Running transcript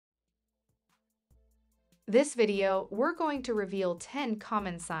This video, we're going to reveal 10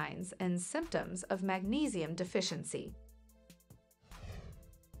 common signs and symptoms of magnesium deficiency.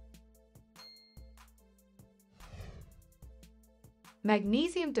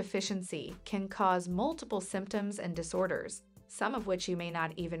 Magnesium deficiency can cause multiple symptoms and disorders, some of which you may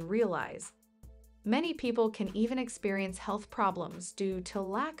not even realize. Many people can even experience health problems due to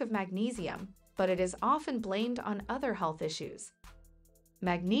lack of magnesium, but it is often blamed on other health issues.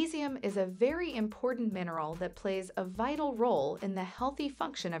 Magnesium is a very important mineral that plays a vital role in the healthy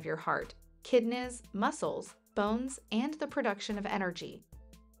function of your heart, kidneys, muscles, bones, and the production of energy.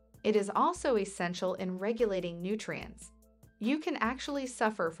 It is also essential in regulating nutrients. You can actually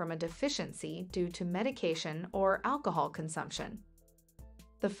suffer from a deficiency due to medication or alcohol consumption.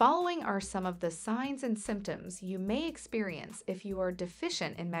 The following are some of the signs and symptoms you may experience if you are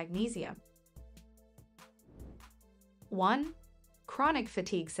deficient in magnesium. 1. Chronic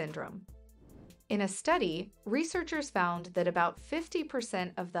fatigue syndrome. In a study, researchers found that about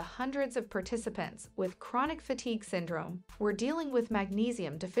 50% of the hundreds of participants with chronic fatigue syndrome were dealing with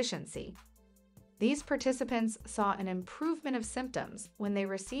magnesium deficiency. These participants saw an improvement of symptoms when they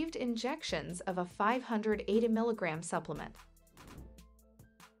received injections of a 580 mg supplement.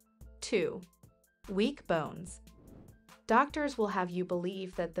 2. Weak bones. Doctors will have you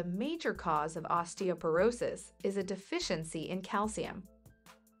believe that the major cause of osteoporosis is a deficiency in calcium.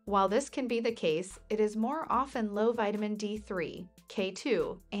 While this can be the case, it is more often low vitamin D3,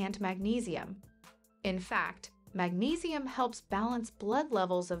 K2, and magnesium. In fact, magnesium helps balance blood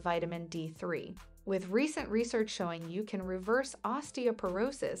levels of vitamin D3, with recent research showing you can reverse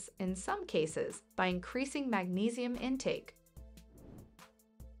osteoporosis in some cases by increasing magnesium intake.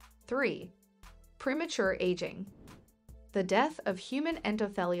 3. Premature aging. The death of human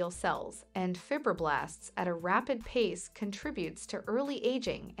endothelial cells and fibroblasts at a rapid pace contributes to early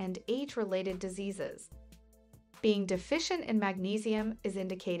aging and age-related diseases. Being deficient in magnesium is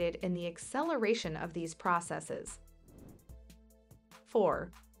indicated in the acceleration of these processes.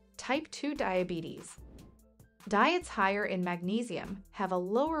 4. Type 2 diabetes. Diets higher in magnesium have a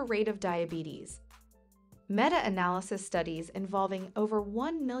lower rate of diabetes. Meta-analysis studies involving over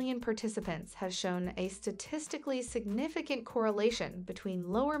 1 million participants have shown a statistically significant correlation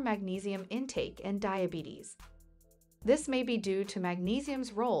between lower magnesium intake and diabetes. This may be due to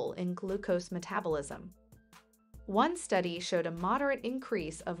magnesium's role in glucose metabolism. One study showed a moderate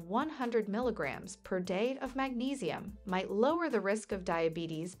increase of 100 milligrams per day of magnesium might lower the risk of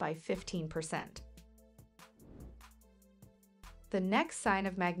diabetes by 15%. The next sign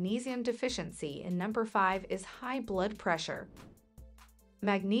of magnesium deficiency in number 5 is high blood pressure.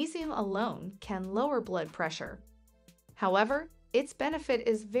 Magnesium alone can lower blood pressure. However, its benefit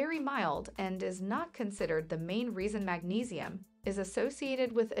is very mild and is not considered the main reason magnesium is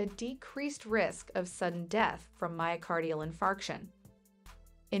associated with a decreased risk of sudden death from myocardial infarction.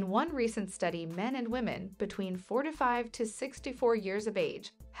 In one recent study, men and women between 45 to 64 years of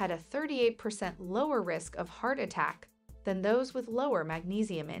age had a 38% lower risk of heart attack than those with lower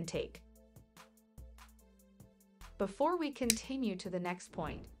magnesium intake. Before we continue to the next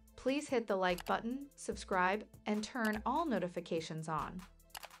point, please hit the like button, subscribe, and turn all notifications on.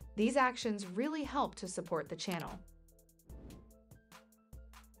 These actions really help to support the channel.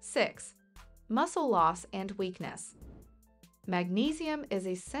 6. Muscle loss and weakness. Magnesium is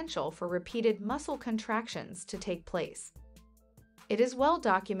essential for repeated muscle contractions to take place. It is well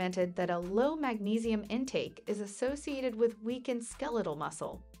documented that a low magnesium intake is associated with weakened skeletal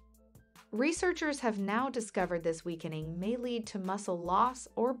muscle. Researchers have now discovered this weakening may lead to muscle loss,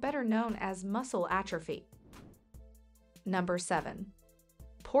 or better known as muscle atrophy. Number 7.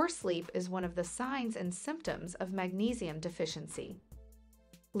 Poor sleep is one of the signs and symptoms of magnesium deficiency.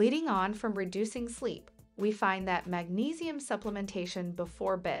 Leading on from reducing sleep, we find that magnesium supplementation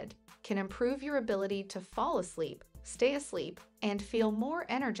before bed can improve your ability to fall asleep, stay asleep, and feel more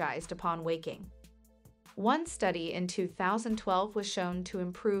energized upon waking. One study in 2012 was shown to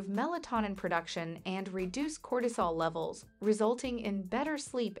improve melatonin production and reduce cortisol levels, resulting in better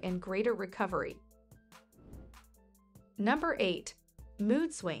sleep and greater recovery. Number 8.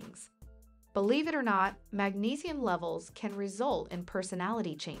 Mood swings. Believe it or not, magnesium levels can result in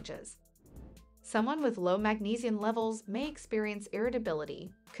personality changes. Someone with low magnesium levels may experience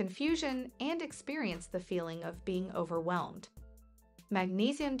irritability, confusion, and experience the feeling of being overwhelmed.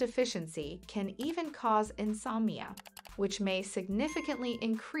 Magnesium deficiency can even cause insomnia, which may significantly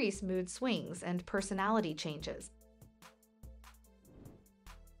increase mood swings and personality changes.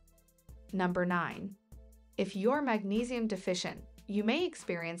 Number 9. If you're magnesium deficient, you may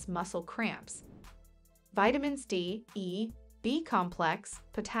experience muscle cramps. Vitamins D, E, B complex,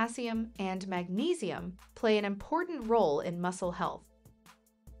 potassium, and magnesium play an important role in muscle health.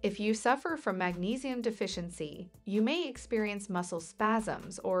 If you suffer from magnesium deficiency, you may experience muscle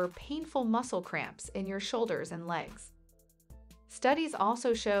spasms or painful muscle cramps in your shoulders and legs. Studies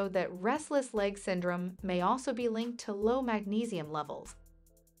also show that restless leg syndrome may also be linked to low magnesium levels.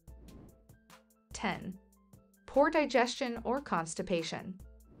 10. Poor digestion or constipation.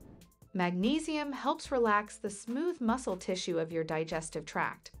 Magnesium helps relax the smooth muscle tissue of your digestive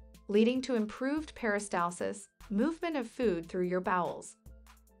tract, leading to improved peristalsis, movement of food through your bowels.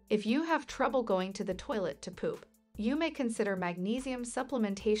 If you have trouble going to the toilet to poop, you may consider magnesium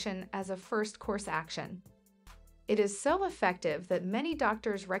supplementation as a first course action. It is so effective that many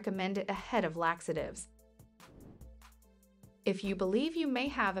doctors recommend it ahead of laxatives. If you believe you may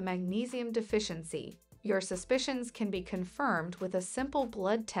have a magnesium deficiency, your suspicions can be confirmed with a simple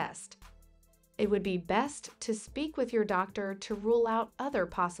blood test. It would be best to speak with your doctor to rule out other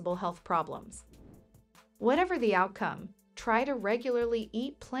possible health problems. Whatever the outcome, try to regularly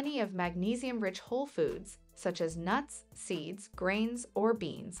eat plenty of magnesium-rich whole foods, such as nuts, seeds, grains, or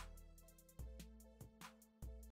beans,